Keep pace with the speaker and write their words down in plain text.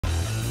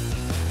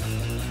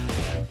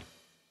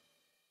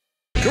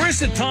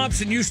Charissa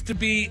Thompson used to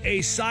be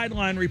a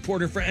sideline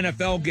reporter for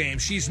NFL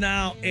games. She's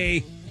now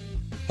a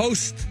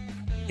host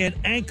and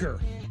anchor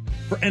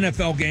for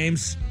NFL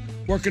games,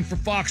 working for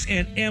Fox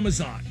and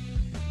Amazon.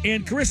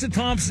 And Charissa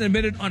Thompson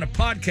admitted on a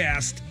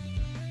podcast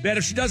that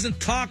if she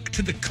doesn't talk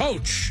to the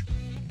coach,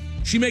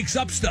 she makes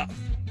up stuff.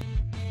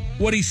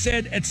 What he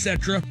said,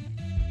 etc.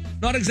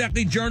 Not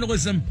exactly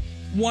journalism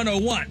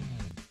 101.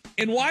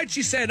 And why'd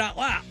she say it out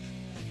loud?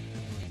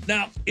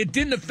 Now, it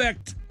didn't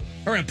affect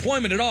her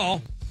employment at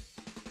all.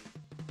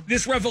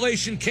 This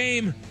revelation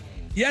came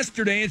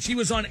yesterday, and she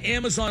was on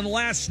Amazon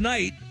last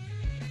night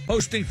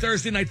hosting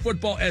Thursday Night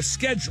Football as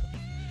scheduled.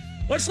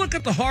 Let's look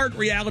at the hard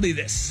reality of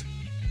this.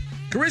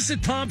 Charissa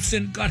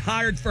Thompson got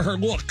hired for her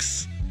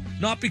looks,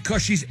 not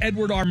because she's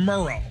Edward R.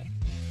 Murrow.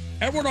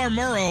 Edward R.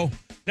 Murrow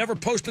never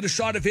posted a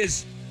shot of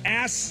his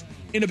ass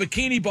in a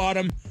bikini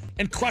bottom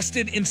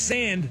encrusted in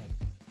sand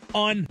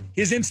on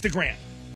his Instagram.